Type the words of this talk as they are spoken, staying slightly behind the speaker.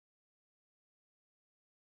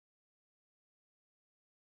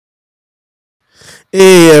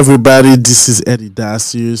Hey everybody, this is Eddy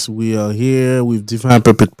Dacius. We are here with Divine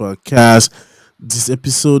Purpose Podcast. This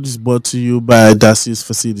episode is brought to you by Dacius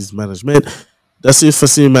Facilities Management. Dacius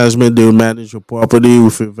Facility Management, they will manage your property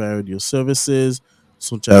with a variety of services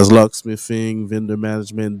such as locksmithing, vendor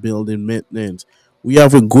management, building maintenance. We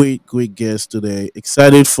have a great guest today.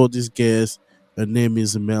 Excited for this guest. Her name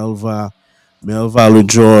is Melva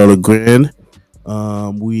LaJoy Legrand.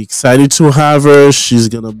 We excited to have her. She's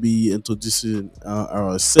gonna be introducing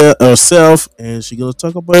herself, and she's gonna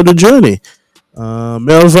talk about the journey.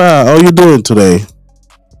 Melva, how you doing today?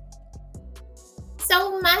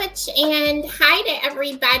 So much, and hi to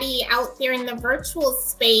everybody out there in the virtual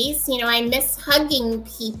space. I miss hugging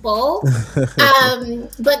people.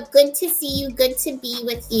 But good to see you, good to be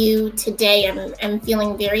with you today. I'm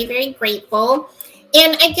feeling very grateful.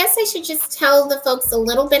 And I guess I should just tell the folks a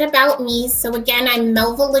little bit about me. So again, I'm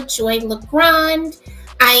Melva LaJoy Legrand.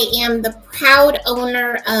 I am the proud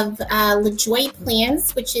owner of LaJoy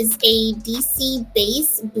Plans, which is a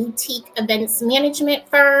DC-based boutique events management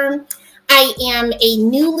firm. I am a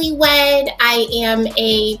newlywed. I am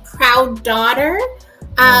a proud daughter.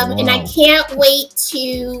 Oh, And I wow. can't wait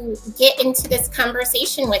to get into this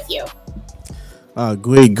conversation with you.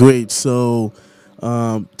 Great. So,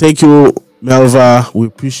 thank you, Melva. We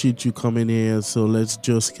appreciate you coming here. So let's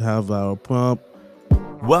just have our prompt.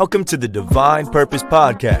 Welcome to the Divine Purpose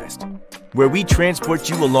Podcast, where we transport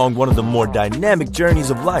you along one of the more dynamic journeys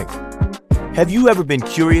of life. Have you ever been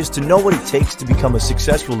curious to know what it takes to become a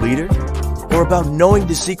successful leader? Or about knowing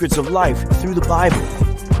the secrets of life through the Bible?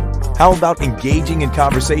 How about engaging in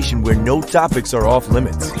conversation where no topics are off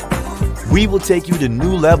limits? We will take you to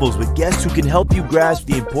new levels with guests who can help you grasp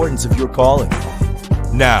the importance of your calling.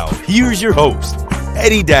 Now, here's your host,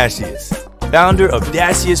 Eddy Dacius, founder of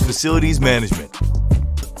Dacius Facilities Management.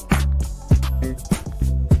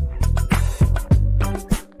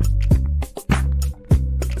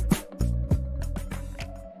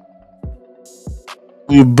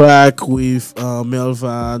 We're back with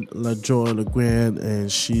Melva LaJoy Legrand,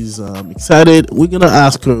 and she's excited. We're gonna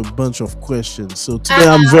ask her a bunch of questions. So today,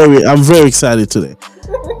 I'm very excited today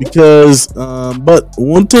because. But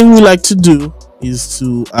one thing we like to do is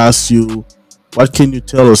to ask you, what can you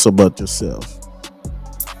tell us about yourself?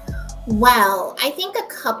 Well, I think a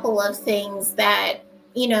couple of things that,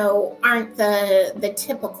 aren't the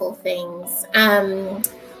typical things.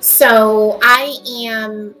 So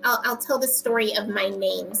I'll tell the story of my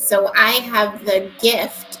name. So I have the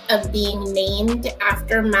gift of being named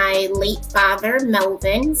after my late father,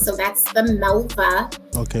 Melvin. So that's the Melva.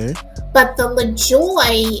 Okay. But the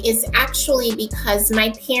LaJoy is actually because my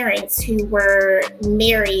parents, who were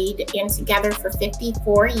married and together for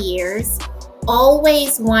 54 years,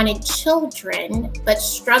 always wanted children, but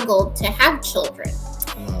struggled to have children.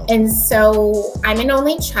 Wow. And so I'm an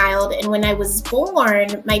only child. And when I was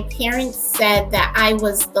born, my parents said that I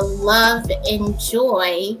was the love and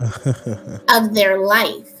joy of their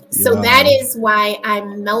life. So Wow. that is why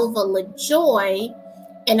I'm Melva LaJoy.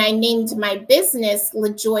 And I named my business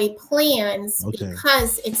LaJoy Plans Okay.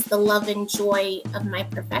 because it's the love and joy of my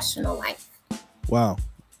professional life. Wow,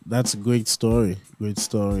 that's a great story. Great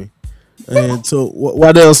story. And so,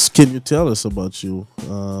 what else can you tell us about you?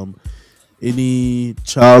 Any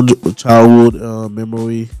childhood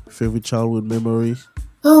memory, favorite childhood memory?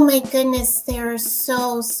 Oh my goodness, there are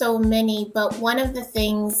so many, but one of the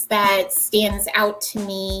things that stands out to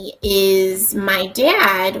me is my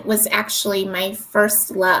dad was actually my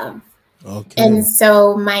first love. Okay. And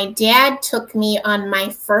so my dad took me on my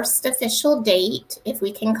first official date, if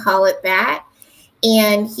we can call it that.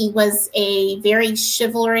 And he was a very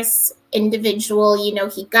chivalrous individual.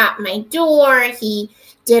 He got my door, he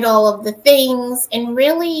did all of the things, and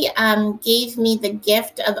really gave me the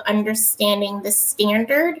gift of understanding the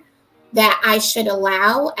standard that I should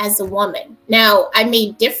allow as a woman. Now, I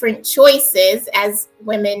made different choices, as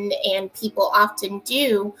women and people often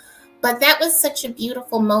do, but that was such a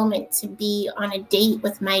beautiful moment to be on a date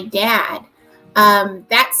with my dad.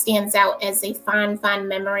 That stands out as a fond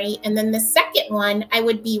memory. And then the second one, I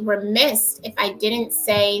would be remiss if I didn't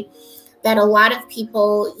say that a lot of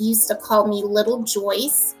people used to call me Little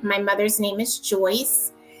Joyce. My mother's name is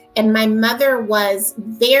Joyce. And my mother was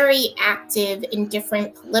very active in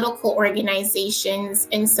different political organizations.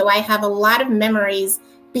 And so I have a lot of memories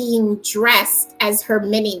being dressed as her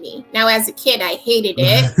mini-me. Now, as a kid, I hated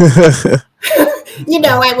it.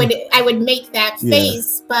 I would make that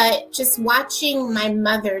face, but just watching my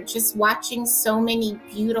mother, just watching so many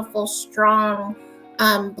beautiful, strong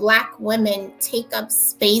Black women take up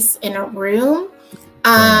space in a room.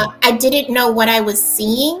 I didn't know what I was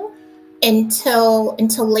seeing until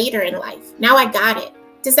later in life. Now I got it.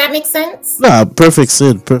 Does that make sense? Nah, perfect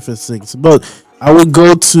sense. But I will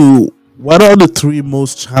go to, what are the three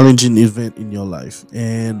most challenging event in your life,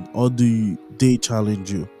 and how do they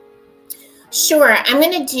challenge you? Sure. I'm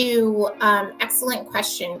going to do, excellent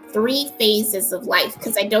question, 3 phases of life,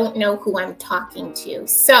 because I don't know who I'm talking to.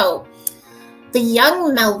 So the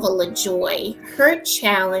young Melva LaJoy, her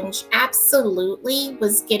challenge absolutely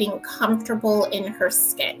was getting comfortable in her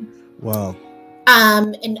skin. Wow.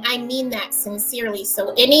 And I mean that sincerely.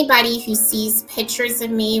 So anybody who sees pictures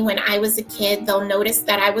of me when I was a kid, they'll notice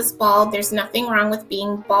that I was bald. There's nothing wrong with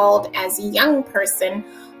being bald as a young person,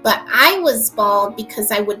 but I was bald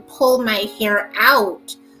because I would pull my hair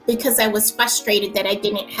out because I was frustrated that I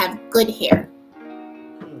didn't have good hair.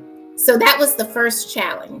 So that was the first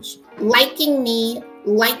challenge. Liking me,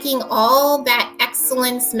 liking all that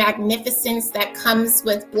excellence, magnificence that comes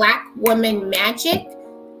with Black woman magic,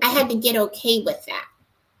 I had to get okay with that.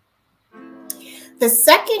 The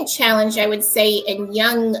second challenge, I would say, in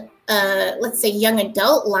young, let's say young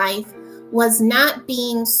adult life, was not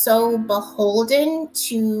being so beholden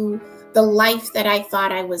to the life that I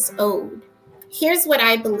thought I was owed. Here's what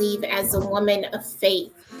I believe as a woman of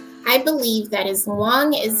faith. I believe that as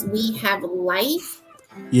long as we have life,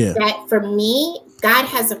 that for me, God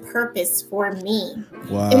has a purpose for me.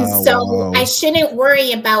 Wow. And so I shouldn't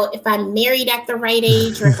worry about if I'm married at the right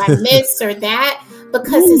age or if I'm this or that,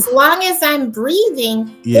 because as long as I'm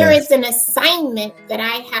breathing, there is an assignment that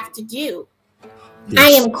I have to do. I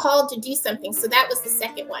am called to do something. So that was the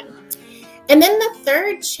second one. And then the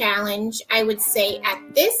third challenge, I would say at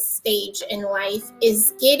this stage in life,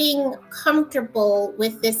 is getting comfortable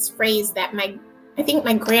with this phrase that I think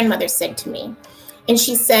my grandmother said to me. And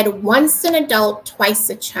she said, once an adult,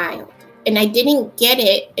 twice a child. And I didn't get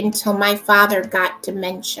it until my father got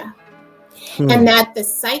dementia. And that the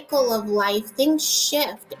cycle of life, things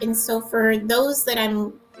shift. And so for those that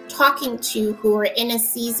I'm talking to who are in a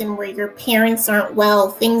season where your parents aren't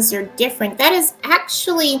well, things are different, that is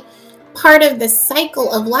actually part of the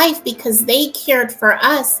cycle of life because they cared for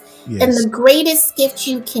us. And the greatest gift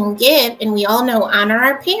you can give, and we all know, honor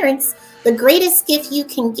our parents, the greatest gift you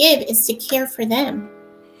can give is to care for them.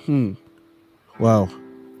 Wow.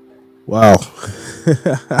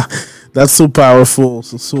 That's so powerful.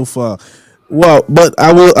 So far. Wow. But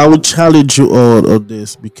I will challenge you on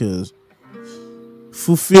this, because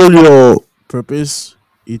fulfill your purpose,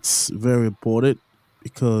 it's very important,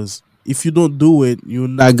 because if you don't do it, you're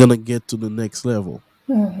not gonna get to the next level.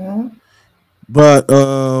 But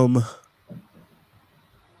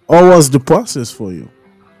what was the process for you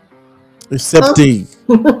accepting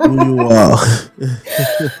who you are?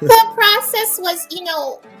 The process was,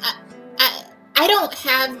 I don't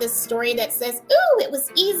have the story that says, "Ooh, it was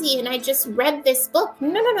easy and I just read this book."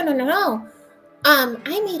 No.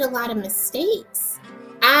 I made a lot of mistakes.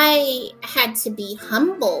 I had to be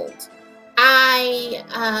humbled. I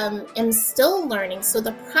am still learning. So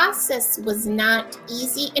the process was not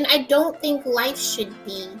easy. And I don't think life should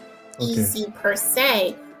be easy per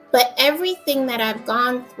se. But everything that I've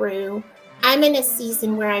gone through, I'm in a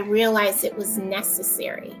season where I realized it was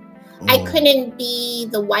necessary. I couldn't be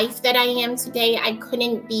the wife that I am today. I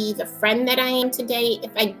couldn't be the friend that I am today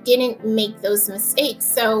if I didn't make those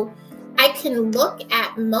mistakes. So I can look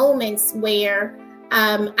at moments where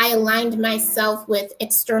I aligned myself with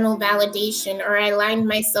external validation, or I aligned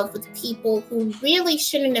myself with people who really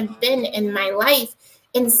shouldn't have been in my life,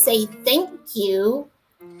 and say thank you,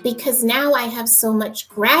 because now I have so much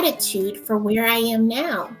gratitude for where I am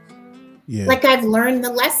now. Like I've learned the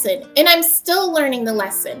lesson, and I'm still learning the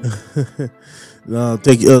lesson. No,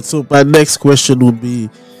 thank you. So my next question would be,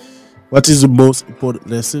 what is the most important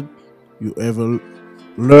lesson you ever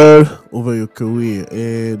learned over your career,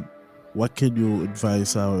 and what can you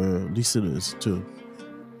advise our listeners to?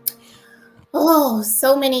 Oh,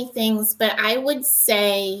 so many things, but I would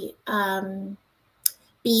say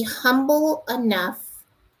be humble enough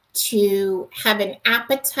to have an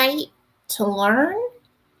appetite to learn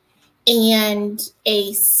and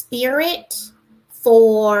a spirit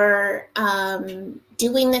for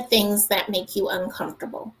doing the things that make you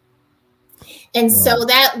uncomfortable. And so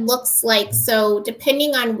that looks like, so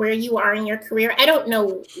depending on where you are in your career, I don't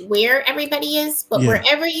know where everybody is, but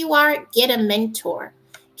wherever you are, get a mentor,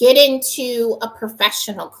 get into a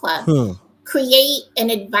professional club, create an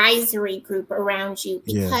advisory group around you,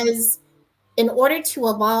 because in order to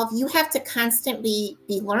evolve, you have to constantly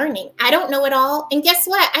be learning. I don't know it all. And guess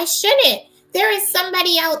what? I shouldn't. There is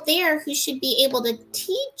somebody out there who should be able to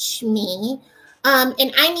teach me.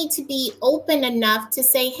 And I need to be open enough to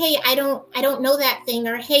say, hey, I don't know that thing,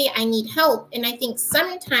 or hey, I need help. And I think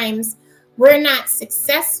sometimes we're not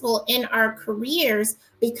successful in our careers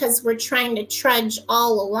because we're trying to trudge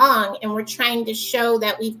all along and we're trying to show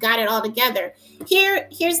that we've got it all together.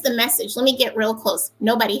 Here's the message. Let me get real close.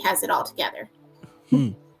 Nobody has it all together.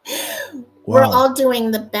 We're all doing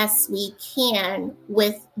the best we can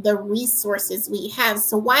with the resources we have.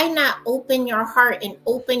 So why not open your heart and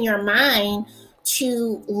open your mind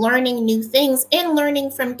to learning new things and learning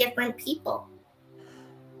from different people?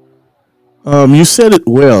 You said it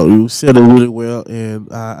well. You said it really well,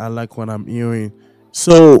 and I like what I'm hearing.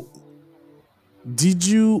 So,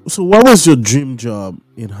 what was your dream job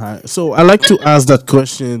in high? So, I like to ask that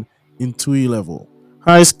question in three level: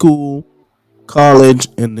 high school, college,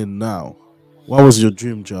 and then now. What was your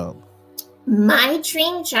dream job? My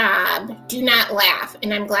dream job, do not laugh,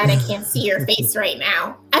 and I'm glad I can't see your face right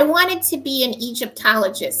now. I wanted to be an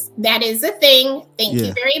Egyptologist. That is a thing. Thank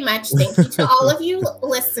you very much. Thank you to all of you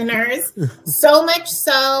listeners. So much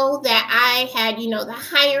so that I had, the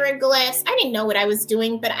hieroglyphs. I didn't know what I was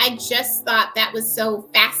doing, but I just thought that was so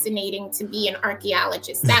fascinating to be an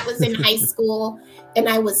archaeologist. That was in high school, and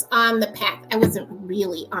I was on the path. I wasn't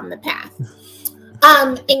really on the path.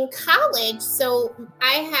 In college, so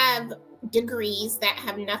I have degrees that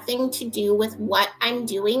have nothing to do with what I'm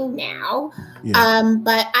doing now.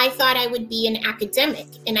 But I thought I would be an academic,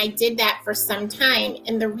 and I did that for some time.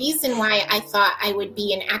 And the reason why I thought I would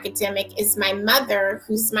be an academic is my mother,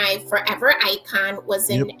 who's my forever icon,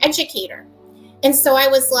 was an educator. And so I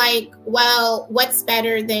was like, well, what's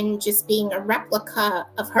better than just being a replica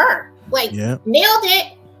of her? Nailed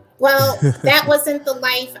it. Well, that wasn't the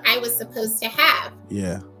life I was supposed to have.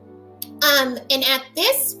 And at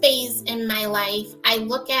this phase in my life, I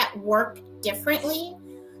look at work differently.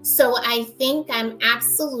 So I think I'm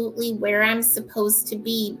absolutely where I'm supposed to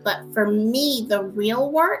be. But for me, the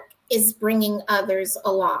real work is bringing others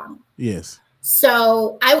along.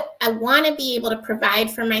 So I want to be able to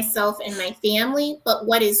provide for myself and my family. But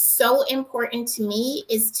what is so important to me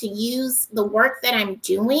is to use the work that I'm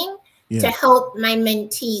doing to help my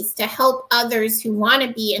mentees, to help others who want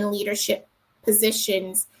to be in leadership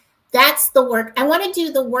positions. That's the work. I want to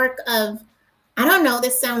do the work of, I don't know,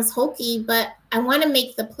 this sounds hokey, but I want to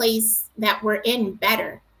make the place that we're in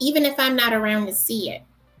better, even if I'm not around to see it.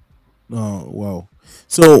 Oh, wow.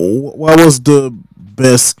 So what was the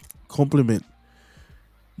best compliment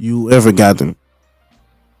you ever gotten?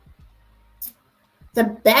 The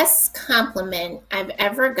best compliment I've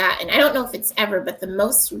ever gotten, I don't know if it's ever, but the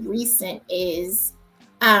most recent is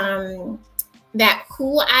that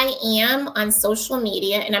who I am on social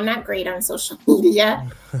media, and I'm not great on social media,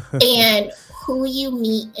 and who you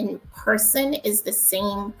meet in person is the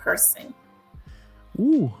same person.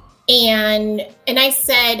 Ooh. And I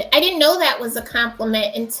said, I didn't know that was a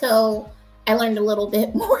compliment until I learned a little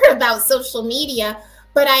bit more about social media,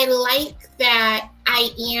 but I like that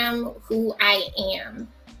I am who I am.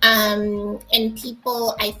 And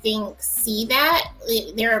people, I think, see that.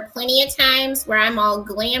 There are plenty of times where I'm all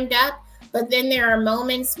glammed up, but then there are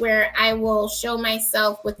moments where I will show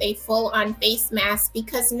myself with a full-on face mask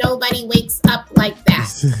because nobody wakes up like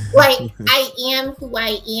that. Like, I am who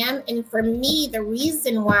I am. And for me, the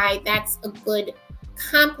reason why that's a good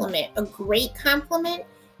compliment, a great compliment,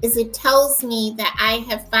 is it tells me that I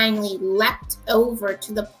have finally leapt over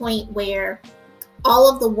to the point where all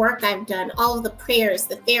of the work I've done, all of the prayers,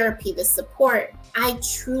 the therapy, the support, I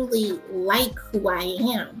truly like who I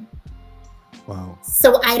am. Wow.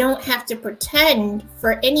 So I don't have to pretend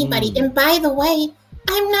for anybody. And by the way,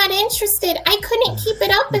 I'm not interested. I couldn't keep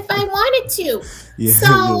it up if I wanted to.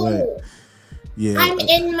 So I'm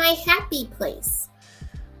in my happy place.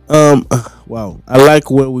 Wow. I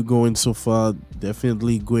like where we're going so far.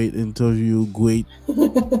 Definitely great interview. Great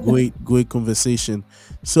conversation.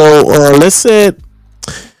 So let's say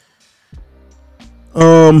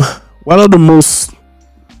what are the most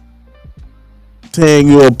thing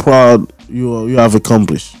you're proud you have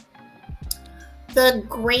accomplished? The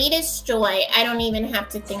greatest joy, I don't even have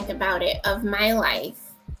to think about it, of my life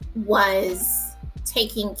was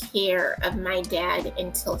taking care of my dad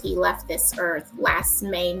until he left this earth last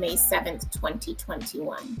May 7th,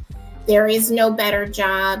 2021. There is no better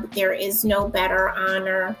job. There is no better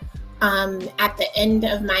honor. At the end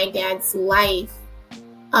of my dad's life,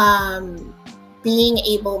 being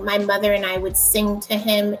able, my mother and I would sing to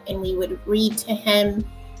him and we would read to him,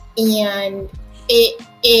 and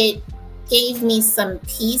it gave me some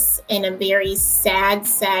peace in a very sad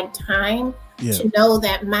time to know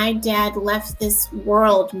that my dad left this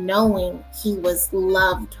world knowing he was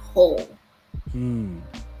loved whole.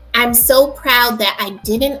 I'm so proud that I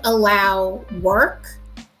didn't allow work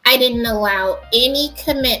I didn't allow any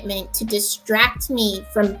commitment to distract me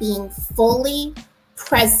from being fully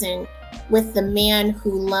present with the man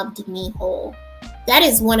who loved me whole. That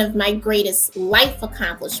is one of my greatest life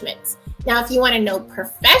accomplishments. Now, if you want to know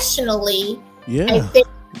professionally, I Yeah. think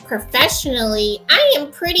professionally, I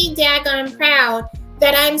am pretty daggone proud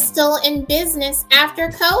that I'm still in business after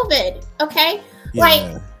COVID. Okay. Like,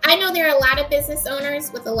 Yeah. I know there are a lot of business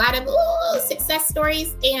owners with a lot of success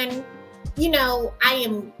stories, and I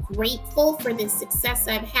am grateful for the success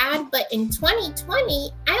I've had, but in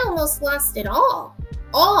 2020, I almost lost it all,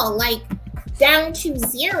 like down to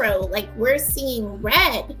zero, like we're seeing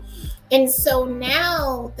red. And so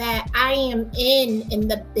now that I am in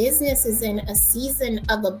the business is in a season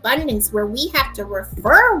of abundance where we have to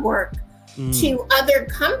refer work to other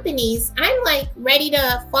companies, I'm like ready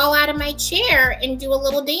to fall out of my chair and do a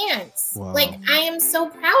little dance. Wow. Like, I am so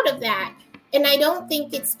proud of that. And I don't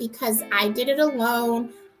think it's because I did it alone.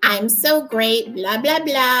 I'm so great, blah, blah,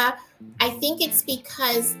 blah. I think it's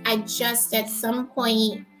because I just at some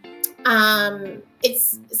point,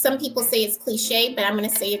 it's, some people say it's cliche, but I'm going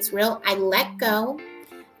to say it's real. I let go,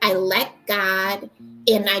 I let God,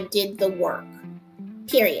 and I did the work.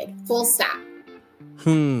 Period. Full stop.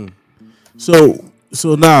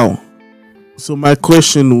 So now, so my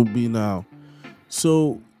question would be now.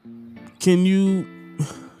 So can you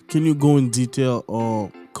go in detail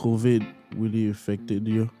on COVID really affected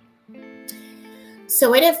you?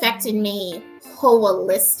 So it affected me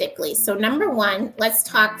holistically. So number one, let's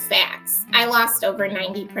talk facts. I lost over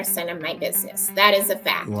 90% of my business. That is a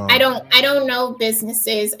fact. Wow. I don't know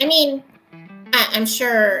businesses. I mean, I'm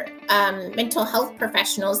sure mental health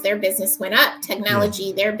professionals, their business went up.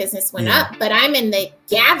 Technology, their business went up. But I'm in the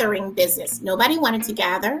gathering business. Nobody wanted to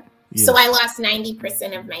gather. Yes. So I lost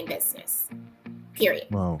 90% of my business. Period.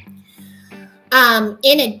 Wow.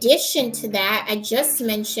 In addition to that, I just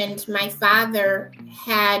mentioned my father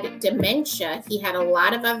had dementia. He had a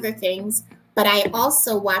lot of other things, but I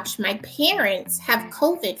also watched my parents have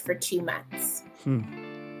COVID for 2 months.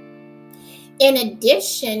 In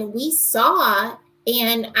addition, we saw,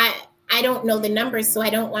 and I don't know the numbers, so I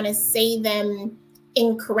don't want to say them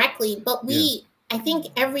incorrectly, but I think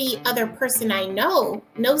every other person I know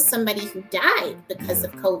knows somebody who died because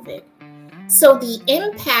of COVID. So the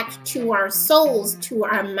impact to our souls, to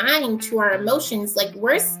our mind, to our emotions, like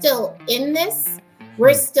we're still in this,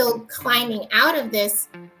 we're still climbing out of this.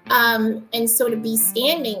 And so to be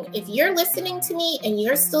standing, if you're listening to me and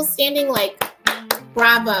you're still standing, like,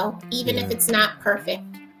 bravo, even if it's not perfect.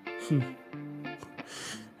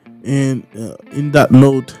 And in that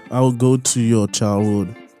note, I will go to your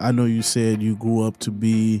childhood. I know you said you grew up to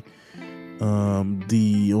be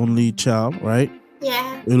the only child, right?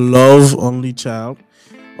 Yeah. A love only child.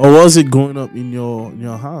 Or was it growing up in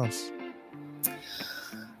your house?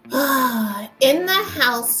 In the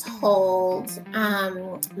household,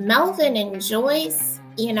 Melvin and Joyce,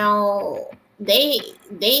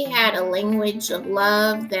 they had a language of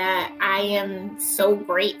love that I am so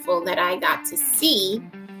grateful that I got to see.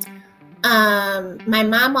 My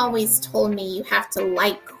mom always told me you have to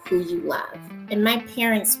like who you love. And my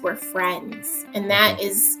parents were friends. And that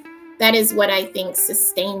is what I think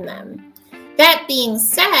sustained them. That being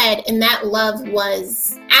said, and that love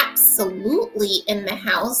was absolutely in the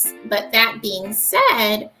house. But that being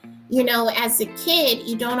said, as a kid,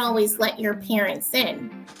 you don't always let your parents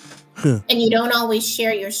in. And you don't always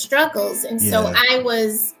share your struggles. And so I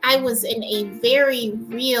was in a very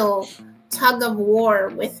real tug of war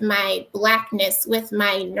with my Blackness, with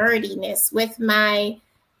my nerdiness, with my,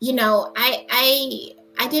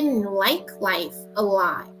 I didn't like life a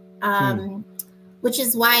lot, which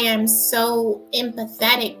is why I'm so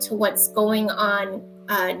empathetic to what's going on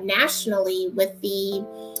nationally with the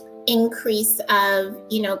increase of,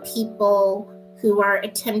 people who are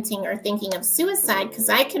attempting or thinking of suicide. Because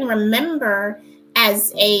I can remember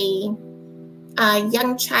as a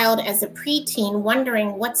young child, as a preteen,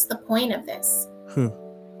 wondering what's the point of this.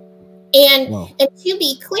 And to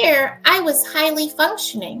be clear, I was highly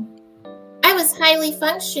functioning.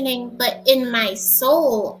 But in my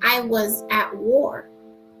soul, I was at war.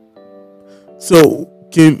 So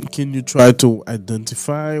can you try to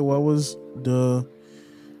identify what was the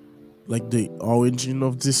origin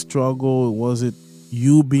of this struggle? Was it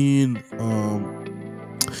you being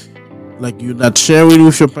like you're not sharing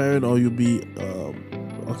with your parent, or you be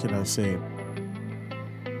how can I say it?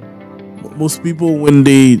 Most people when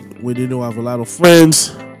they don't have a lot of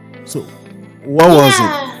friends. So what was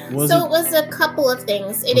it? It was a couple of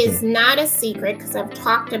things. It is not a secret, because I've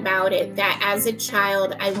talked about it, that as a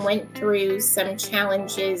child I went through some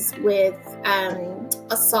challenges with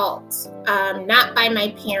assault, not by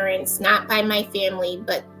my parents, not by my family,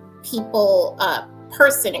 but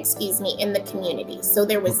person in the community. So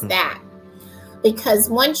there was that. Because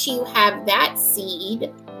once you have that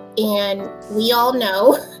seed, and we all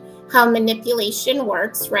know how manipulation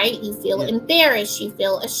works, right? You feel embarrassed, you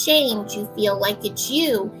feel ashamed, you feel like it's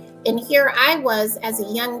you. And here I was as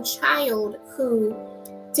a young child who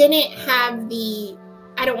didn't have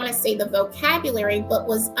I don't want to say the vocabulary, but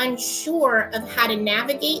was unsure of how to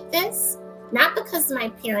navigate this. Not because my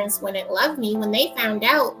parents wouldn't love me. When they found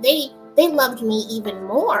out, they loved me even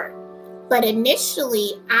more. But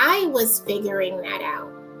initially, I was figuring that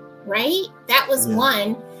out, right? That was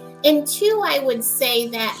one. And two, I would say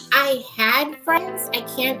that I had friends. I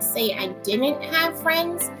can't say I didn't have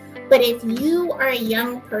friends. But if you are a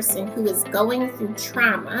young person who is going through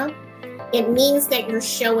trauma, it means that you're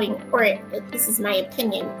showing, or this is my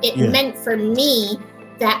opinion, it meant for me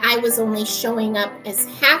that I was only showing up as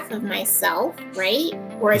half of myself, right?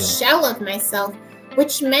 Or a shell of myself,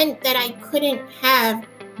 which meant that I couldn't have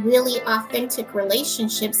really authentic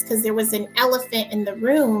relationships because there was an elephant in the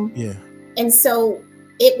room. And so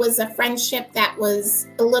it was a friendship that was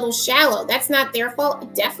a little shallow. That's not their fault.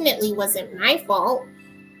 It definitely wasn't my fault,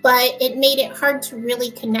 but it made it hard to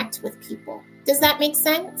really connect with people. Does that make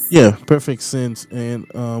sense? Yeah, perfect sense. And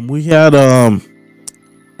we had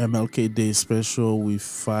MLK Day special with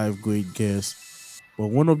 5 great guests. But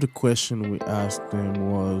one of the questions we asked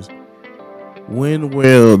them was, when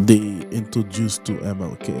were they introduced to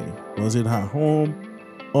MLK? Was it at home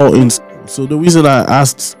or in school? So the reason I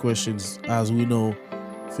asked these questions, as we know,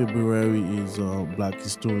 February is Black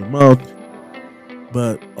History Month,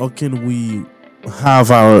 but how can we have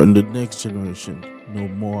the next generation know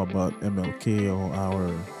more about MLK or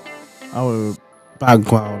our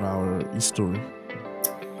background, our history?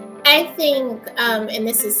 I think, and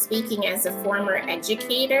this is speaking as a former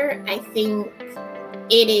educator, I think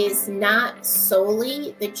it is not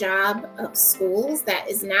solely the job of schools. That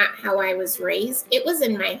is not how I was raised. It was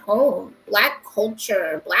in my home. Black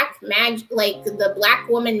culture, Black magic, like the Black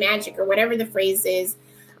woman magic or whatever the phrase is.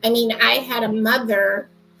 I mean, I had a mother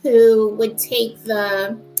who would take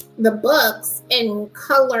the books and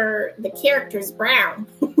color the characters brown.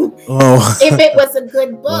 If it was a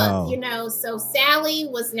good book, you know. So Sally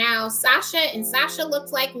was now Sasha, and Sasha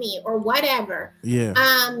looked like me, or whatever.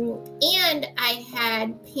 And I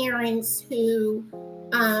had parents who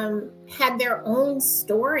had their own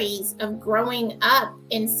stories of growing up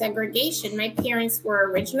in segregation. My parents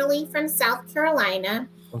were originally from South Carolina.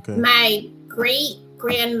 My great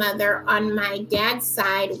grandmother on my dad's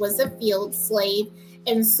side was a field slave.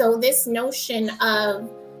 And so this notion of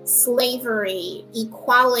slavery,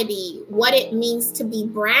 equality, what it means to be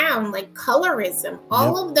brown, like colorism,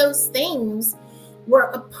 all of those things were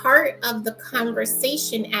a part of the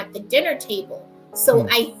conversation at the dinner table. So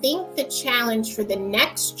I think the challenge for the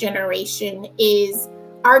next generation is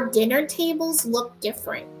our dinner tables look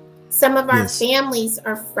different. Some of our families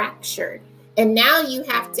are fractured. And now you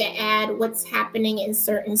have to add what's happening in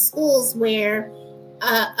certain schools where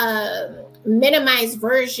minimized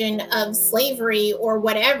version of slavery or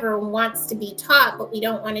whatever wants to be taught, but we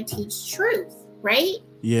don't want to teach truth, right?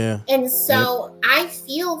 And so I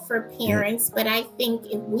feel for parents, but I think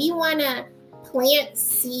if we want to plant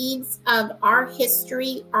seeds of our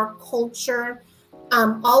history, our culture,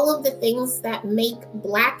 all of the things that make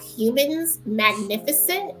Black humans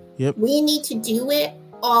magnificent, we need to do it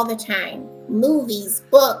all the time. Movies,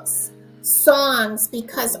 books, songs,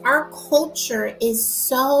 because our culture is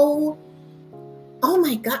so, oh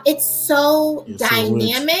my God, it's so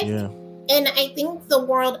dynamic. And I think the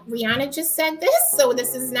world, Rihanna just said this, so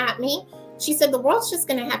this is not me. She said the world's just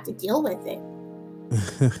going to have to deal with it.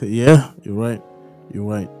 You're right. You're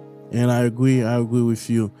right. And I agree with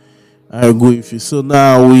you. So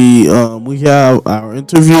now we have our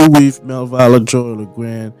interview with Melva LaJoy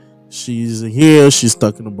Legrand. She's here. She's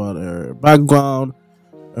talking about her background,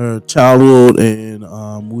 her childhood, and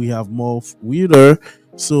we have more with her.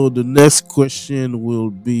 So the next question will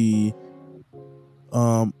be,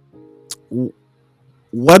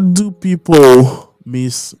 what do people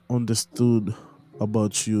misunderstood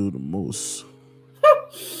about you the most?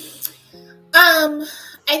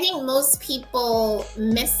 I think most people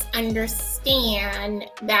misunderstand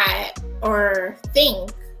that or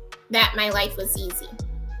think that my life was easy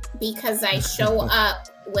because I show up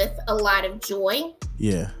with a lot of joy.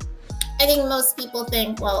 I think most people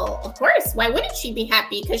think, well, of course, why wouldn't she be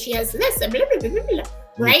happy because she has this and blah, blah, blah, blah, blah,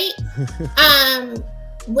 right?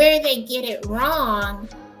 Where they get it wrong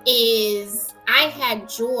is I had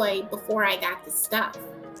joy before I got the stuff.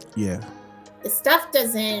 The stuff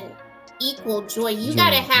doesn't equal joy. You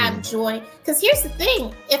got to have joy. Because here's the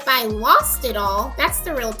thing. If I lost it all, that's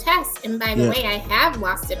the real test. And by the way, I have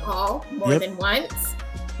lost it all more than once.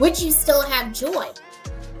 Would you still have joy?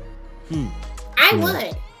 I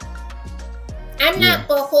would. I'm not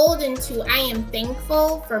beholden to, I am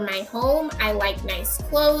thankful for my home. I like nice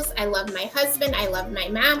clothes. I love my husband. I love my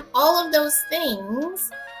mom. All of those things.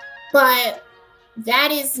 But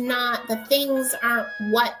that is not, the things aren't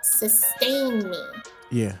what sustain me.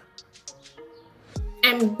 Yeah.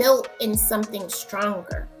 I'm built in something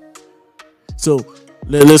stronger. So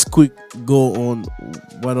let's quick go on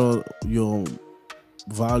what are your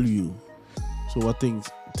value. So what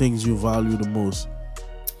things you value the most?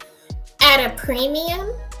 At a premium,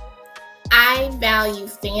 I value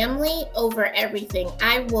family over everything.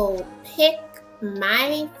 I will pick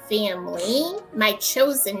my family, my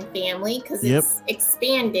chosen family, because it's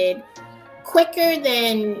expanded quicker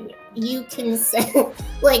than you can say,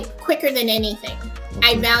 like quicker than anything.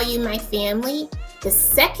 I value my family. The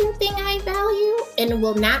second thing I value and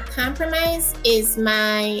will not compromise is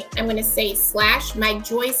my, I'm going to say my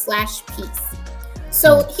joy/peace.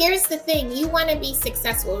 So here's the thing. You want to be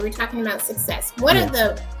successful. We're talking about success. One of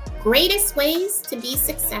the greatest ways to be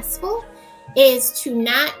successful is to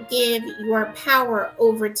not give your power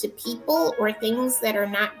over to people or things that are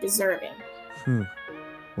not deserving.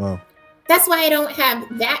 Wow. That's why I don't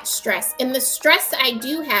have that stress. And the stress I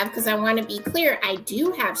do have, because I want to be clear, I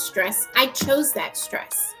do have stress. I chose that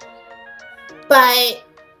stress. But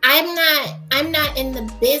I'm not in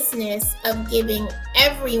the business of giving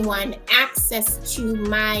everyone access to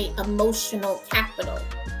my emotional capital.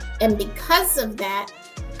 And because of that,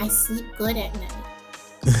 I sleep good at night.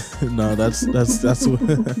 No, that's that's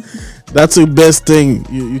the best thing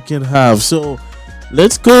you can have. So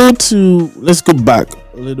let's go back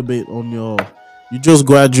a little bit on you just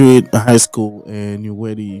graduate high school and you're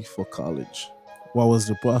ready for college. What was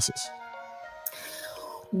the process?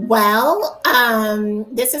 Well,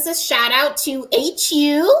 this is a shout out to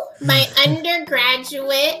HU, my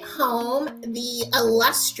undergraduate home, the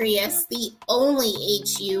illustrious, the only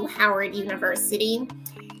HU, Howard University.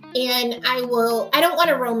 And I don't want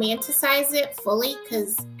to romanticize it fully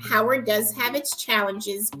because Howard does have its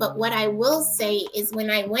challenges. But what I will say is when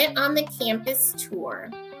I went on the campus tour,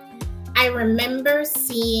 I remember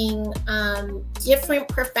seeing different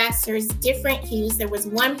professors, different hues. There was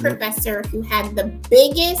one professor who had the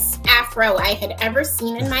biggest afro I had ever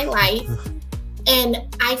seen in my life.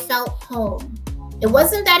 And I felt home. It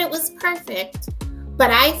wasn't that it was perfect,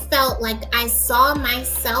 but I felt like I saw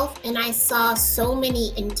myself and I saw so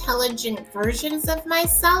many intelligent versions of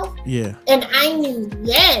myself. Yeah. And I knew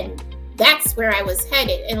then that's where I was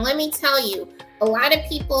headed. And let me tell you, a lot of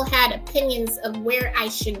people had opinions of where I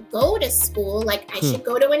should go to school. Like I should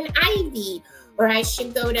go to an Ivy or I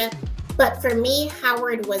should go to, but for me,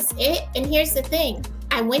 Howard was it. And here's the thing.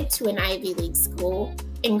 I went to an Ivy League school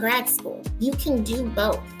in grad school. You can do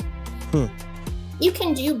both. You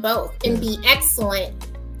can do both and be excellent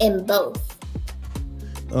in both.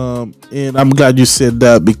 And I'm glad you said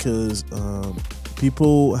that because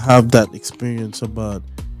people have that experience about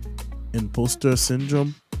imposter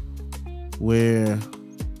syndrome where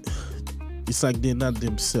it's like they're not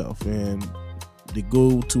themselves and they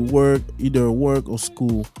go to work, either work or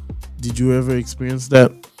school. Did you ever experience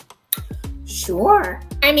that? Sure.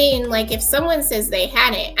 I mean, like if someone says they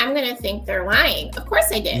had it, I'm going to think they're lying. Of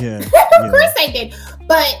course I did. Yeah. Of course I did.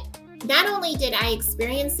 But not only did I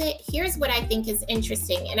experience it, here's what I think is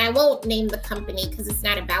interesting. And I won't name the company because it's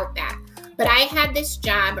not about that. But I had this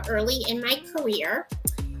job early in my career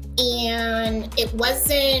and it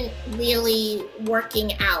wasn't really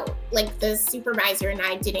working out. Like the supervisor and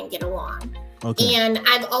I didn't get along. Okay. And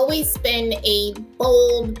I've always been a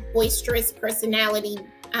bold, boisterous personality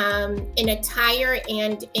in attire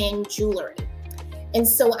and in jewelry. And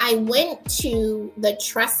so I went to the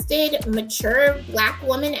trusted, mature Black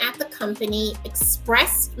woman at the company,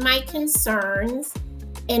 expressed my concerns,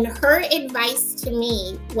 and her advice to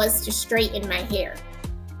me was to straighten my hair.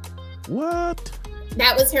 What?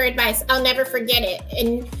 That was her advice. I'll never forget it.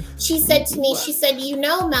 And she said to me, she said, you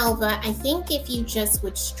know, Melva, I think if you just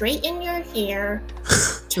would straighten your hair,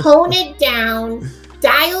 tone it down,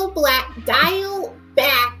 dial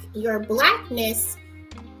back your blackness,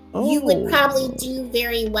 you would probably do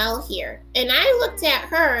very well here. And I looked at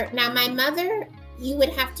her. Now, my mother, you would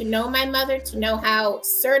have to know my mother to know how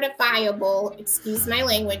certifiable, excuse my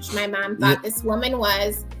language, my mom thought this woman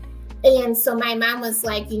was. And so my mom was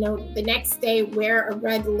like, you know, the next day, wear a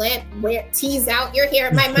red lip, tease out your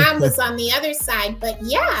hair. My mom was on the other side, but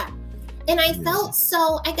yeah. And I felt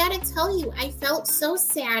I gotta tell you, I felt so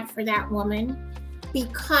sad for that woman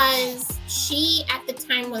because she at the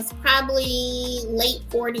time was probably late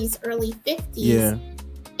 40s, early 50s. Yeah.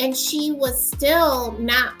 And she was still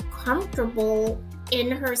not comfortable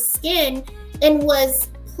in her skin and was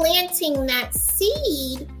planting that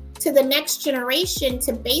seed to the next generation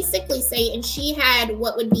to basically say, and she had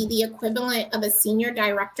what would be the equivalent of a senior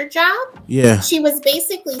director job. Yeah. She was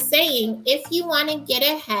basically saying, if you want to get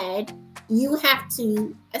ahead, you have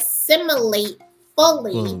to assimilate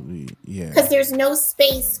fully, because there's no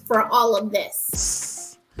space for all of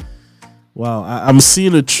this. Wow, I'm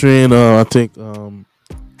seeing a trend. I think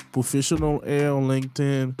professional air on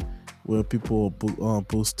LinkedIn, where people are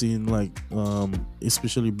posting, like,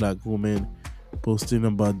 especially black women posting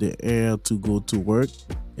about the air to go to work,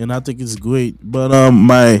 and I think it's great. But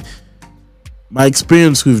my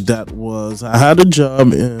experience with that was, I had a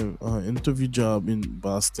job, interview job in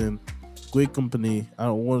Boston, great company. I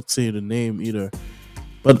don't want to say the name either,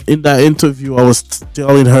 but in that interview, I was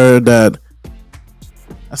telling her that,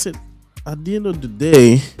 I said, at the end of the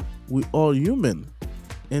day, we all human.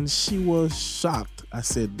 And she was shocked. I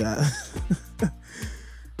said that.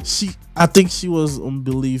 I think she was on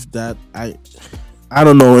belief that I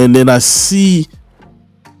don't know. And then I see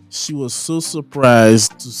she was so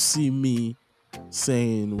surprised to see me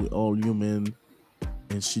saying we all human,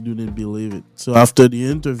 and she didn't believe it. So after the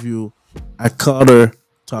interview, I caught her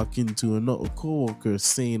talking to another coworker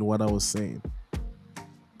saying what I was saying.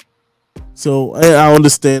 So I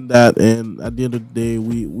understand that, and at the end of the day,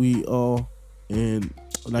 we all, and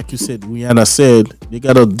like you said, Rihanna said, they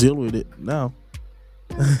gotta deal with it now.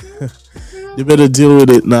 They better deal with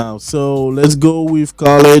it now. So let's go with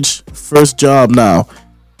college. First job now.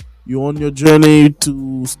 You're on your journey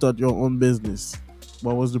to start your own business.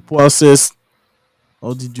 What was the process?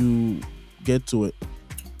 How did you get to it?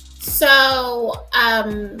 So,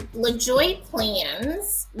 LaJoy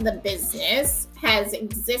Plans, the business, has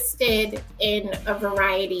existed in a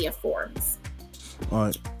variety of forms. All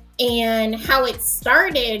right. And how it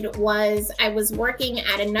started was, I was working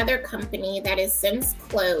at another company that has since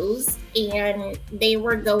closed, and they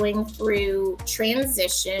were going through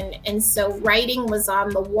transition. And so writing was on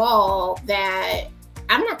the wall that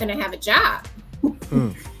I'm not going to have a job.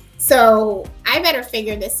 So I better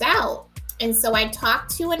figure this out. And so I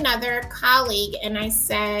talked to another colleague and I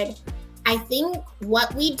said, I think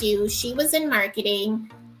what we do, she was in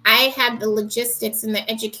marketing, I had the logistics and the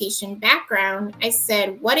education background. I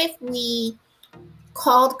said, what if we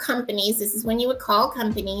called companies, this is when you would call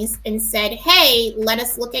companies, and said, hey, let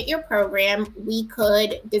us look at your program. We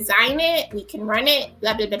could design it, we can run it,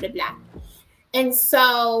 blah, blah, blah, blah, blah. And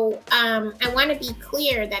so I want to be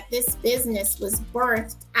clear that this business was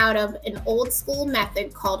birthed out of an old school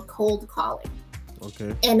method called cold calling.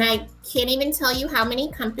 Okay. And I can't even tell you how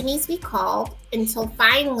many companies we called until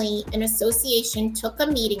finally an association took a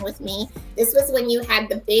meeting with me. This was when you had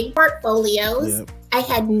the big portfolios. Yep. I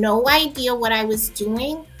had no idea what I was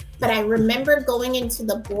doing, but I remember going into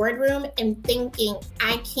the boardroom and thinking,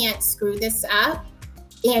 I can't screw this up.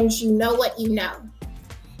 And you know what you know.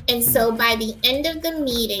 And so by the end of the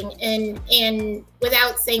meeting, and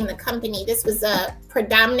without saying the company, this was a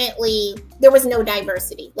predominantly, there was no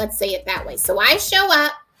diversity, let's say it that way. So I show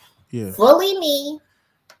up, fully me,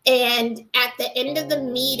 and at the end of the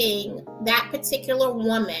meeting, that particular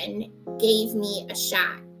woman gave me a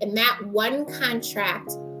shot. And that one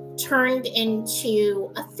contract turned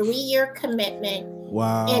into a 3-year commitment.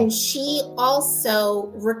 Wow. And she also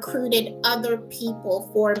recruited other people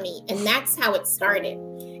for me. And that's how it started.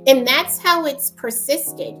 And that's how it's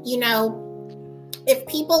persisted. You know, if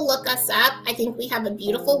people look us up, I think we have a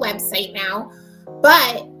beautiful website now,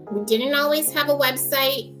 but we didn't always have a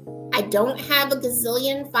website. I don't have a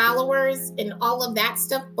gazillion followers and all of that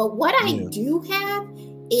stuff. But what I do have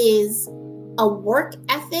is a work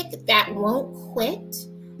ethic that won't quit.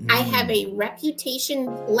 I have a reputation.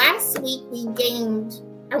 Last week, we gained,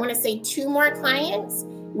 I want to say, 2 more clients.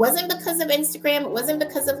 It wasn't because of Instagram. It wasn't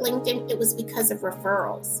because of LinkedIn. It was because of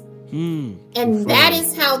referrals. And that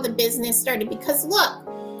is how the business started. Because look,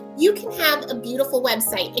 you can have a beautiful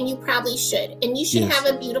website, and you probably should. And you should have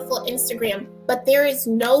a beautiful Instagram. But there is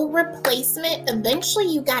no replacement. Eventually,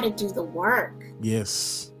 you got to do the work.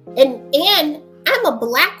 Yes. And I'm a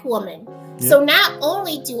Black woman. So not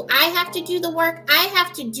only do I have to do the work, I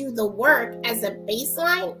have to do the work as a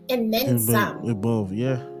baseline and then some. Above,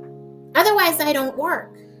 yeah. Otherwise, I don't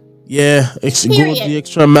work. Yeah, go the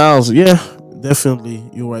extra miles. Yeah, definitely.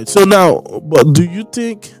 You're right. So now, but do you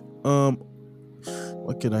think,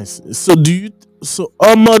 what can I say? So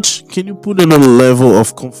how much can you put in a level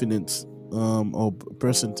of confidence, or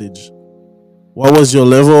percentage? What was your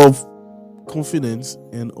level of confidence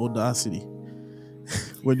and audacity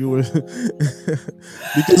when you were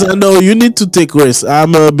because I know you need to take risks.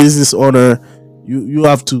 I'm a business owner. You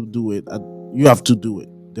have to do it. You have to do it.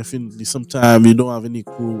 Definitely. Sometimes you don't have any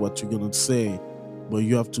clue what you're gonna say, but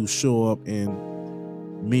you have to show up and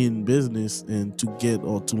mean business and to get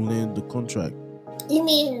or to land the contract. You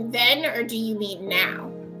mean then, or do you mean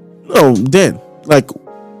now? No, then like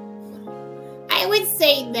I would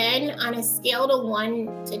say then, on a scale to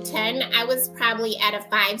 1 to 10, I was probably at a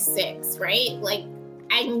 5, 6, right? Like,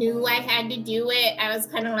 I knew I had to do it. I was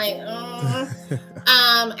kind of like,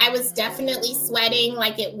 I was definitely sweating,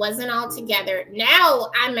 like it wasn't all together. Now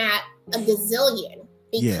I'm at a gazillion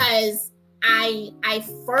because I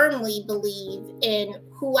firmly believe in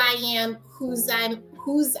who I am, whose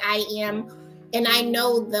I am, and I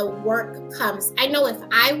know the work comes. I know if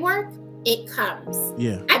I work, it comes.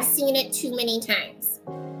 Yeah. I've seen it too many times.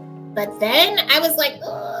 But then I was like,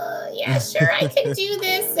 oh, yeah, sure, I can do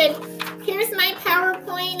this. And here's my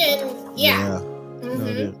PowerPoint. And yeah.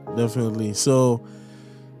 Mm-hmm. No, definitely. So,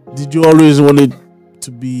 did you always wanted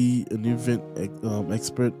to be an event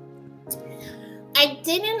expert? I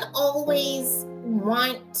didn't always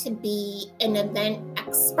want to be an event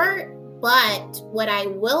expert. But what I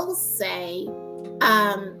will say,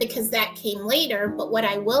 because that came later, but what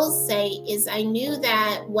I will say is I knew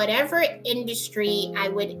that whatever industry I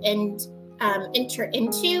would enter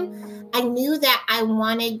into, I knew that I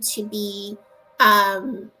wanted to be,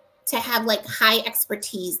 to have like high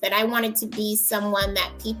expertise, that I wanted to be someone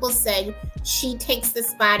that people said, she takes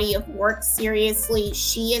this body of work seriously.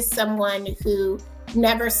 She is someone who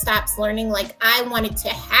never stops learning. Like, I wanted to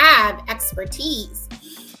have expertise.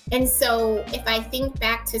 And so if I think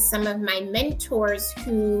back to some of my mentors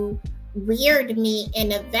who reared me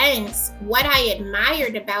in events, what I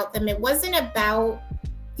admired about them, it wasn't about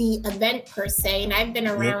the event per se, and I've been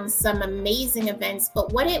around some amazing events,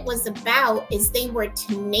 but what it was about is they were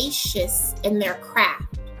tenacious in their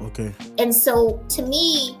craft. Okay. And so to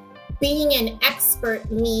me, being an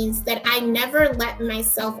expert means that I never let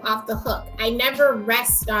myself off the hook. I never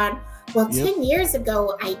rest on, well, 10 years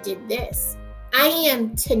ago, I did this. I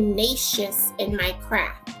am tenacious in my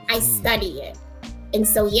craft. I study it. And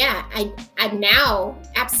so, yeah, I'm now,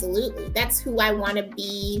 absolutely, that's who I want to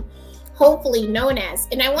be hopefully known as.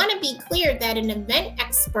 And I want to be clear that an event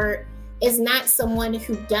expert is not someone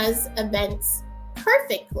who does events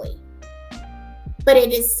perfectly, but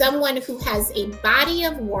it is someone who has a body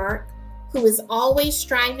of work, who is always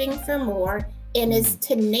striving for more, and is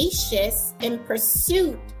tenacious in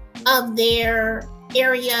pursuit of their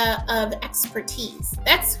area of expertise.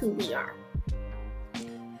 That's who we are.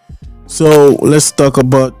 So let's talk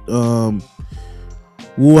about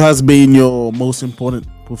who has been your most important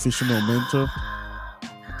professional mentor.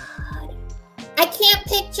 I can't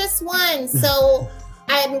pick just one, so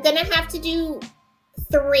I'm gonna have to do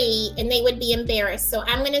 3, and they would be embarrassed. So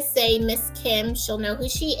I'm gonna say Miss Kim. She'll know who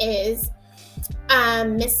she is.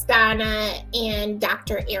 Miss Donna and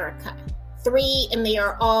Dr. Erica. 3, and they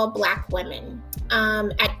are all Black women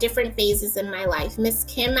at different phases in my life. Miss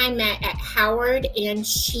Kim I met at Howard, and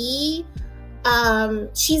she's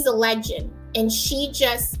a legend. And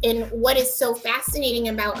and what is so fascinating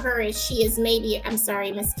about her is she is I'm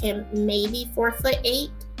sorry, Miss Kim, maybe 4'8".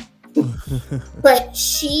 But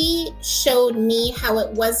she showed me how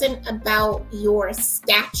it wasn't about your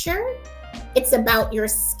stature, it's about your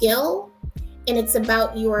skill. And it's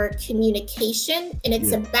about your communication, and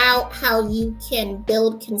it's about how you can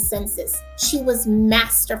build consensus. She was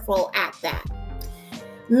masterful at that.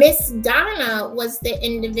 Miss Donna was the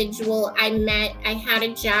individual I met. I had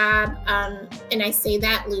a job, and I say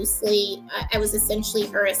that loosely. I was essentially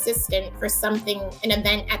her assistant for an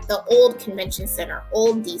event at the old convention center,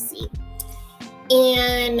 old DC.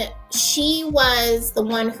 And she was the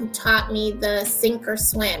one who taught me the sink or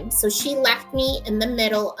swim. So she left me in the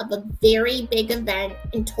middle of a very big event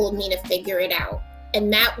and told me to figure it out.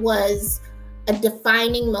 And that was a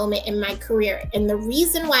defining moment in my career. And the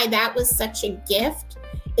reason why that was such a gift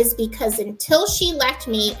is because until she left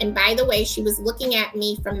me, and by the way, she was looking at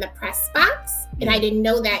me from the press box, and I didn't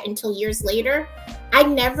know that until years later, I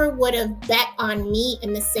never would have bet on me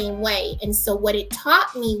in the same way. And so what it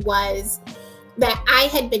taught me was that I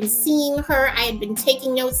had been seeing her, I had been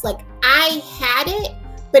taking notes, like I had it,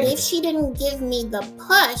 but if she didn't give me the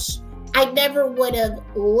push, I never would have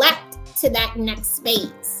leapt to that next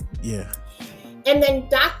phase. Yeah. And then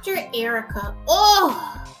Dr. Erica,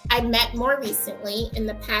 I met more recently in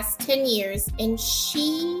the past 10 years, and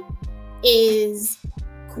she is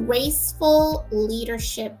graceful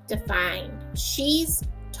leadership defined. She's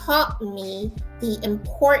taught me the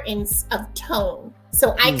importance of tone.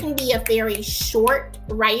 So I can be a very short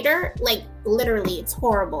writer. Like, literally, it's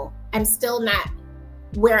horrible. I'm still not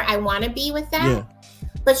where I want to be with that. Yeah.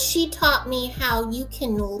 But she taught me how you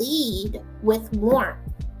can lead with warmth.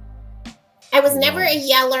 I was never a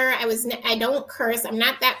yeller. I don't curse. I'm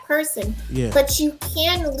not that person. Yeah. But you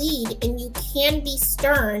can lead, and you can be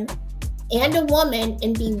stern and a woman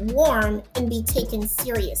and be warm and be taken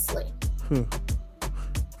seriously.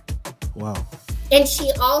 Wow. And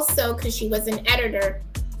she also, because she was an editor,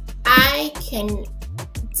 I can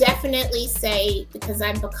definitely say, because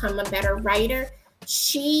I've become a better writer,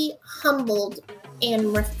 she humbled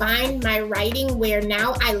and refined my writing, where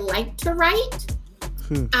now I like to write.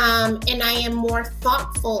 And I am more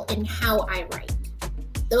thoughtful in how I write.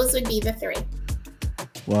 Those would be the three.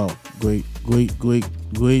 Wow, great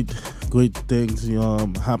things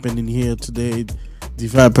happening here today.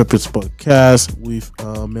 Divine Purpose Podcast with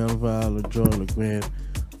Melva LaJoy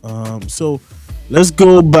Legrand. So let's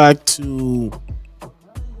go back to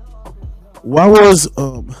what's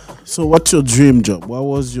your dream job? What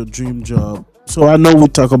was your dream job? So I know we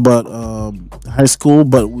talk about high school,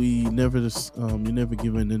 but we never you never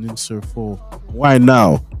given an answer for why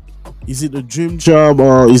now. Is it a dream job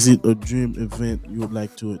or is it a dream event you would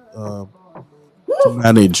like to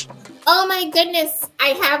manage? Oh my goodness, I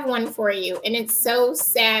have one for you, and it's so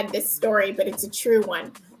sad, this story, but it's a true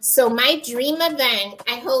one. So my dream event,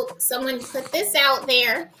 I hope someone put this out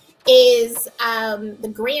there, is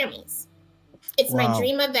the Grammys. It's my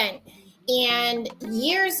dream event. And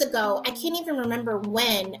years ago, I can't even remember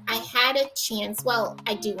when, I had a chance, well,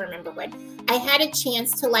 I do remember when, I had a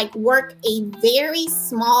chance to work a very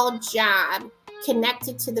small job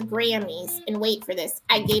connected to the Grammys. And wait for this,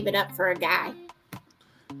 I gave it up for a guy.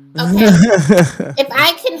 Okay. If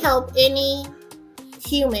I can help any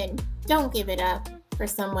human, don't give it up for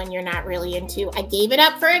someone you're not really into. I gave it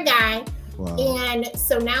up for a guy. Wow. And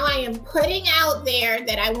so now I am putting out there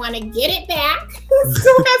that I want to get it back. It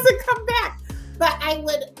still hasn't come back. But I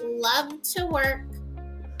would love to work.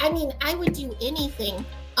 I mean, I would do anything.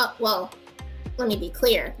 Well, let me be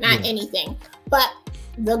clear. Not anything. But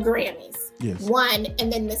the Grammys. Yes. One.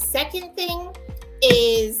 And then the second thing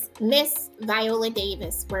is Miss Viola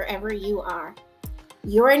Davis, wherever you are.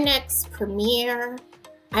 Your next premiere,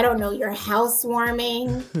 I don't know, your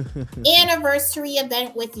housewarming, anniversary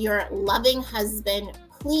event with your loving husband,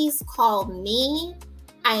 please call me.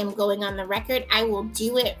 I am going on the record. I will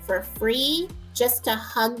do it for free just to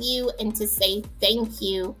hug you and to say thank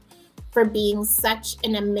you for being such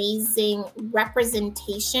an amazing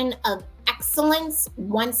representation of excellence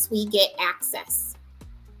once we get access.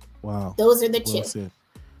 Wow. Those are the two.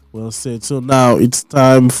 Well said. So now it's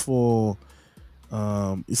time for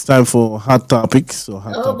hot topics. So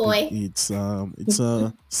boy. It's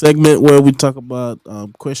a segment where we talk about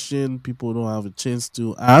question people don't have a chance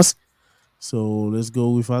to ask. So let's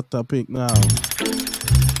go with hot topic now.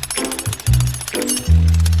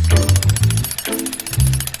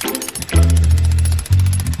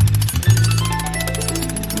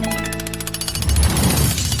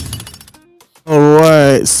 All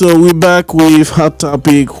right, so we're back with hot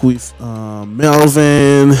topic with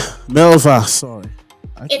Melva. Sorry,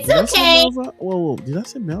 it's okay. Whoa! Did I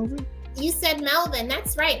say Melvin? You said Melvin.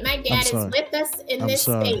 That's right. My dad is with us in this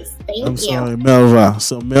space. Thank you. I'm sorry, Melva.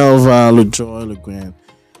 So Melva LaJoy Legrand.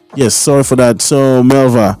 Yes, sorry for that. So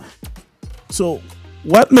Melva. So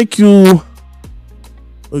what make you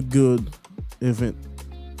a good event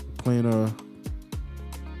planner?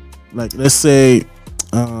 Like, let's say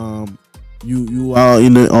you are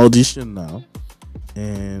in an audition now,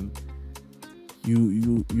 and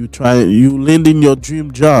you land in your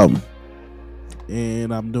dream job,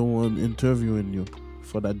 and I'm the one interviewing you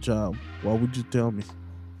for that job. What would you tell me?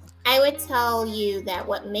 I would tell you that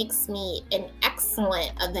what makes me an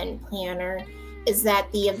excellent event planner is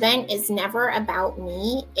that the event is never about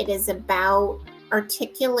me. It is about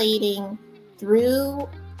articulating through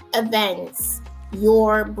events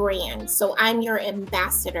your brand. So I'm your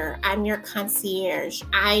ambassador, I'm your concierge,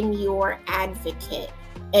 I'm your advocate,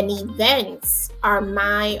 and events are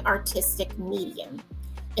my artistic medium.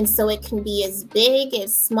 And so it can be as big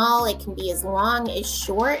as small, it can be as long as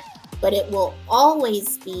short, but it will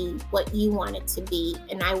always be what you want it to be.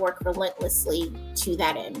 And I work relentlessly to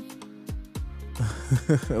that end.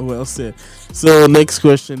 Well said. So next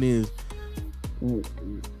question is,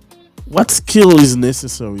 what skill is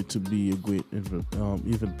necessary to be a great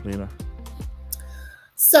event planner?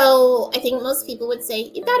 So I think most people would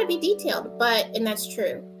say you've got to be detailed, and that's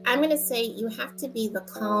true. I'm going to say you have to be the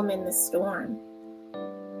calm in the storm.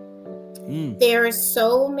 There are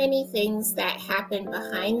so many things that happen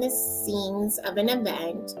behind the scenes of an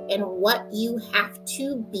event, and what you have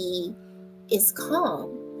to be is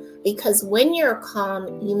calm. Because when you're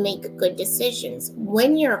calm, you make good decisions.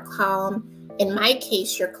 When you're calm, in my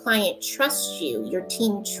case, your client trusts you, your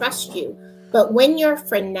team trusts you. But when you're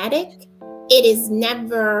frenetic, it is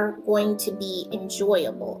never going to be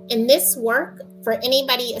enjoyable. And this work, for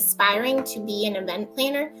anybody aspiring to be an event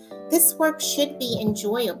planner, this work should be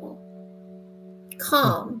enjoyable.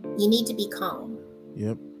 Calm. You need to be calm.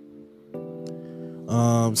 Yep.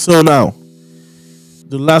 So now,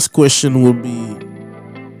 the last question will be,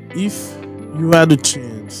 if you had a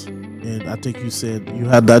chance, and I think you said you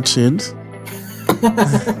had that chance,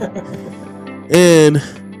 and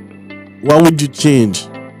what would you change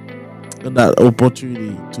in that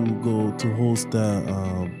opportunity to go to host the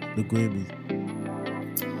Grammys?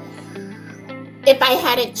 If I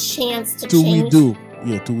had a chance to Till change,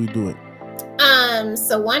 we do it.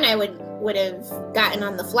 So one, I would have gotten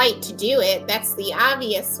on the flight to do it. That's the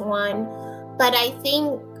obvious one. But I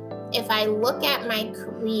think if I look at my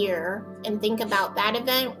career and think about that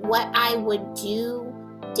event, what I would do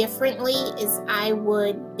differently is I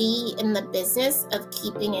would be in the business of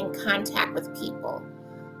keeping in contact with people.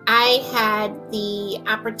 I had the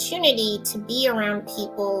opportunity to be around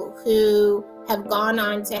people who have gone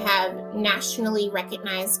on to have nationally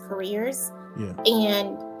recognized careers. Yeah.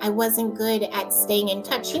 And I wasn't good at staying in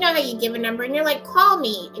touch. You know how you give a number and you're like, call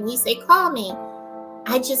me, and you say, call me.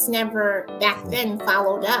 I just never back then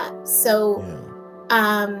followed up. So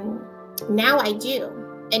now I do.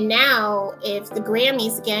 And now if the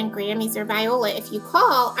Grammys or Viola, if you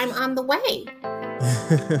call, I'm on the way.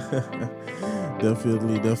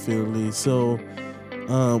 Definitely. So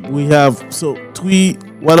we have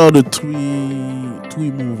what are the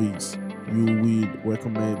three movies you would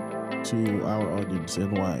recommend to our audience,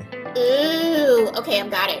 and why? Ooh, okay, I've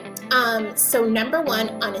got it. So number one,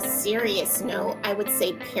 on a serious note, I would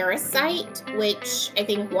say Parasite, which I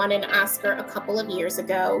think won an Oscar a couple of years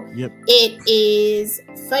ago. Yep. It is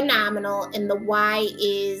phenomenal, and the why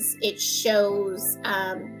is it shows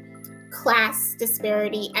class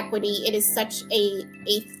disparity, equity. It is such a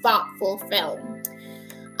thoughtful film.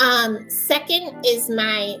 Second is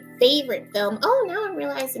my favorite film. Oh, now I'm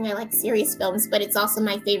realizing I like serious films, but it's also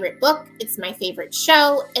my favorite book. It's my favorite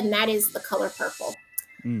show, and that is The Color Purple.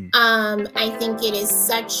 I think it is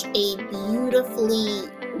such a beautifully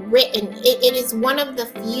written. It is one of the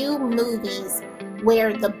few movies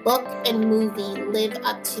where the book and movie live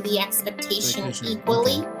up to the expectation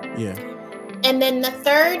equally. Okay. Yeah. And then the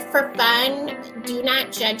third, for fun, do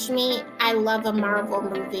not judge me. I love a Marvel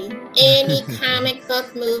movie, any comic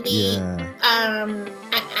book movie. Yeah.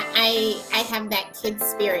 I have that kid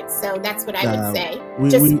spirit, so that's what I would say.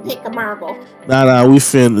 Just pick a Marvel. We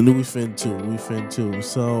fan too.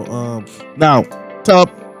 So now,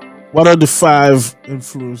 what are the 5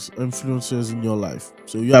 influencers in your life?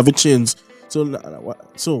 So you have a chance. So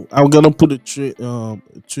I'm gonna put a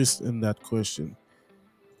twist in that question.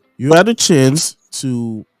 You had a chance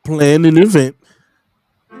to plan an event,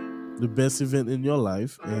 the best event in your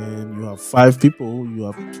life, and you have 5 people you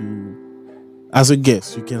have to, as a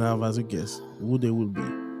guest, you can have as a guest. Who they will be?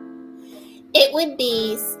 It would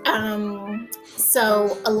be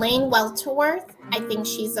so Elaine Welterworth. I think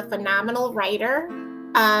she's a phenomenal writer,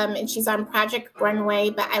 and she's on Project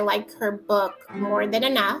Runway, but I like her book More Than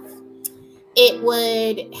Enough. It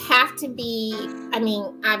would have to be,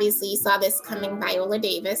 obviously you saw this coming, Viola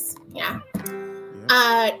Davis. Yeah.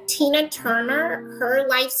 Tina Turner, her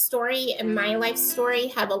life story and my life story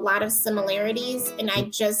have a lot of similarities. And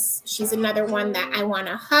she's another one that I want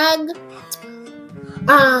to hug.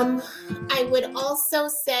 I would also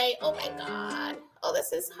say, oh my God,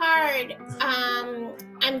 this is hard.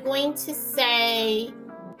 I'm going to say,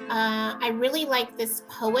 I really like this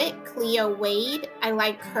poet, Cleo Wade. I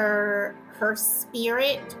like her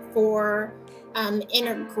spirit for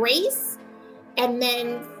inner grace. And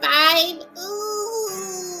then 5,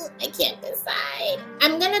 I can't decide.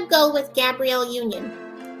 I'm going to go with Gabrielle Union.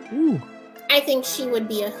 Ooh. I think she would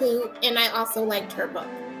be a hoot, and I also liked her book.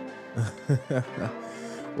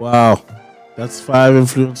 Wow. That's 5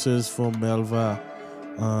 influencers from Melva.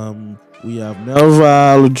 We have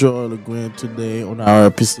Melva LaJoy Legrand today on our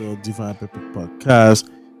episode Divine Purpose Podcast.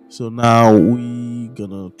 So now we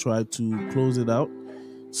gonna try to close it out.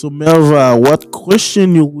 So Melva, what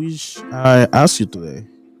question you wish I asked you today?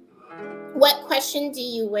 What question do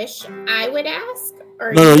you wish I would ask?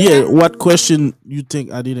 What question you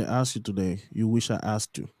think I didn't ask you today? You wish I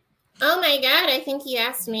asked you? Oh my God, I think you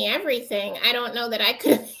asked me everything. I don't know that I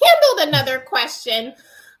could have handled another question.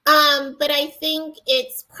 But I think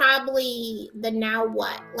it's probably the now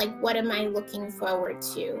what? Like, what am I looking forward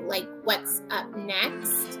to? Like, what's up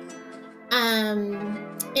next?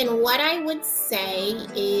 And what I would say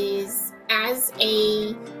is, as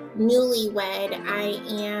a newlywed, I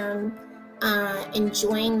am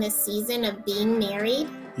enjoying the season of being married.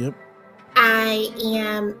 Yep.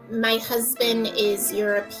 My husband is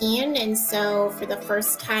European, and so for the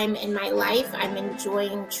first time in my life, I'm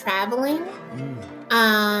enjoying traveling.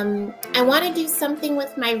 I want to do something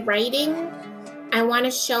with my writing. I want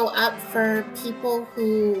to show up for people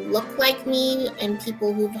who look like me and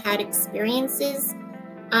people who've had experiences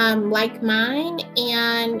like mine.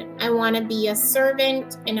 And I want to be a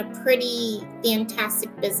servant and a pretty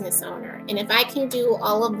fantastic business owner. And if I can do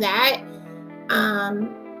all of that,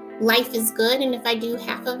 life is good. And if I do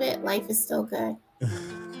half of it, life is still good.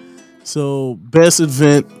 So, best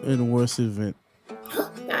event and worst event.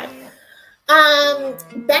 God.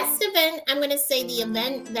 Best event, I'm going to say the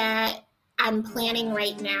event that I'm planning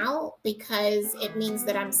right now, because it means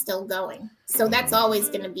that I'm still going. So that's always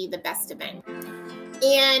going to be the best event.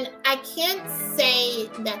 And I can't say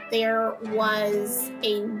that there was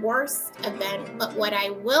a worst event, but what I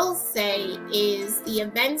will say is the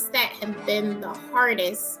events that have been the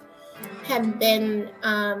hardest have been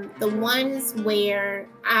the ones where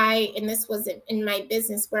and this was in my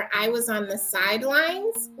business, where I was on the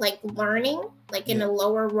sidelines, like learning, like in a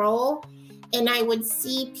lower role. And I would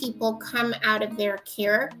see people come out of their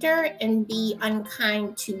character and be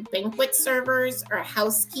unkind to banquet servers or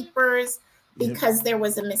housekeepers because there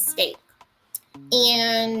was a mistake.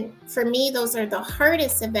 And for me, those are the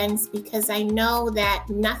hardest events, because I know that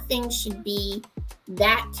nothing should be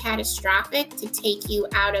that catastrophic to take you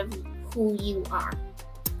out of who you are.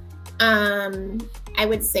 I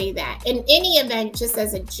would say that. In any event, just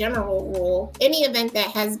as a general rule, any event that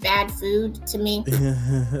has bad food, to me,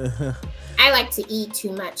 I like to eat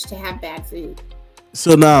too much to have bad food.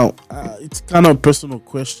 So now, it's kind of a personal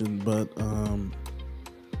question, but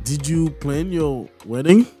did you plan your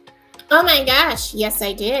wedding? Oh my gosh, yes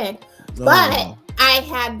I did. But I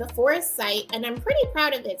had the foresight, and I'm pretty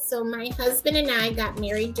proud of it. So my husband and I got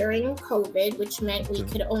married during COVID, which meant we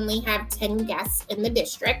could only have 10 guests in the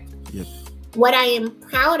district. Yep. What I am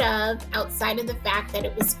proud of, outside of the fact that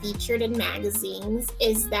it was featured in magazines,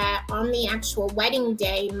 is that on the actual wedding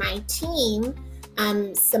day, my team,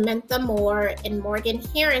 Samantha Moore and Morgan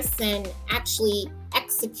Harrison, actually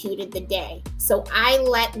executed the day. So I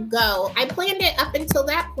let go. I planned it up until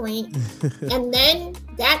that point. And then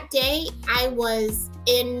that day I was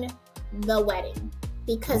in the wedding,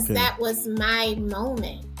 because that was my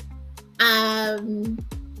moment.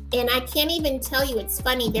 And I can't even tell you, it's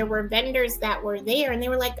funny, there were vendors that were there and they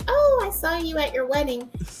were like, oh, I saw you at your wedding.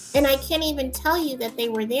 And I can't even tell you that they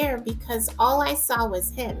were there, because all I saw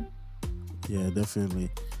was him. Yeah, definitely.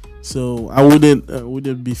 So I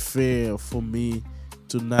wouldn't be fair for me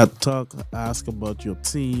to not ask about your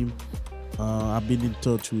team. I've been in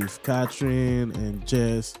touch with Catherine and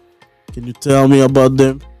Jess. Can you tell me about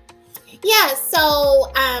them? Yeah,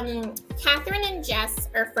 so Catherine and Jess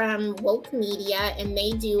are from Woke Media, and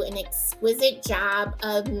they do an exquisite job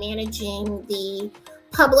of managing the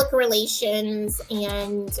public relations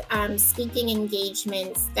and speaking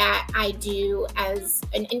engagements that I do as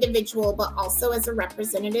an individual, but also as a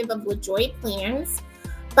representative of LaJoy Plans.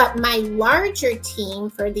 But my larger team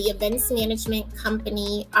for the events management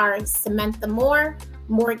company are Samantha Moore,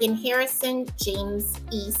 Morgan Harrison, James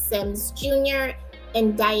E. Sims Jr.,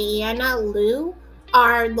 and Diana Liu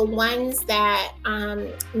are the ones that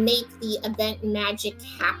make the event magic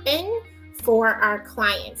happen for our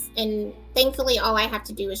clients. And thankfully, all I have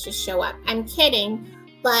to do is just show up. I'm kidding,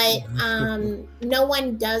 but no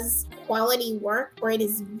one does quality work, or it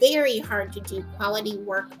is very hard to do quality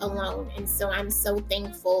work alone. And so I'm so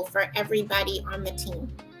thankful for everybody on the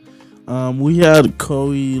team. We had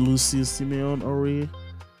Corey Lucy Simeon already.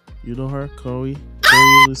 You know her, Corey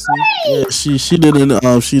Lucy? Yeah, she did a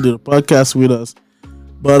podcast with us.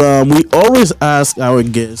 But we always ask our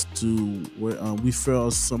guests to refer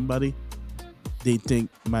us somebody they think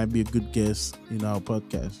might be a good guest in our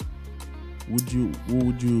podcast. Who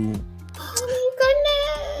would you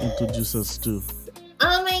introduce us to?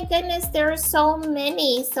 Oh my goodness, there are so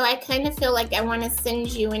many. So I kind of feel like I want to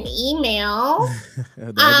send you an email.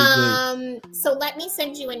 So let me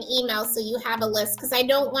send you an email so you have a list, because I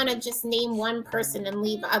don't want to just name one person and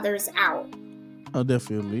leave others out. Oh,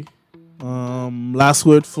 definitely. Last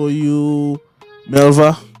word for you,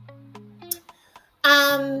 Melva.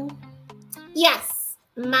 Yes,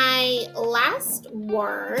 my last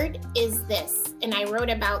word is this, and I wrote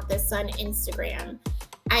about this on Instagram.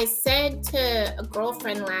 I said to a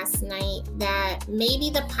girlfriend last night that maybe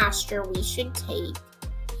the posture we should take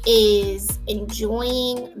is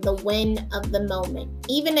enjoying the win of the moment.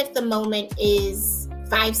 Even if the moment is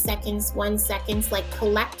 5 seconds, 1 second, like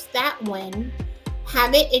collect that win,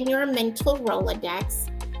 have it in your mental Rolodex,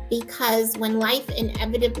 because when life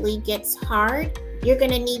inevitably gets hard, you're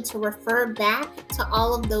going to need to refer back to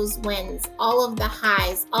all of those wins, all of the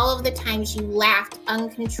highs, all of the times you laughed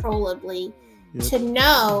uncontrollably, to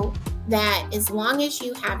know that as long as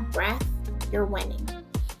you have breath, you're winning.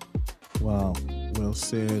 Wow, well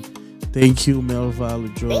said. Thank you, Melva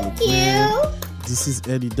LaJoy Legrand. Thank you. This is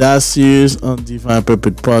Eddy Dacius on Divine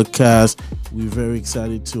Purpose Podcast. We're very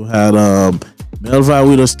excited to have Melva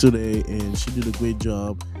with us today, and she did a great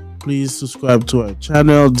job. Please subscribe to our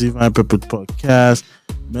channel, Divine Purpose Podcast.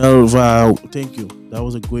 Melva, thank you. That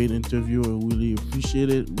was a great interview. I really appreciate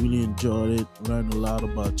it. Really enjoyed it. Learned a lot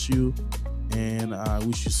about you, and I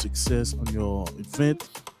wish you success on your event.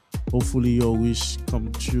 Hopefully, your wish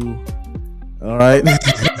come true. All right.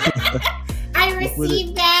 I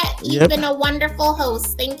received that. You've been a wonderful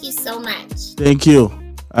host. Thank you so much. Thank you.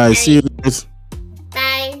 All right. See you guys.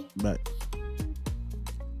 Bye. Bye.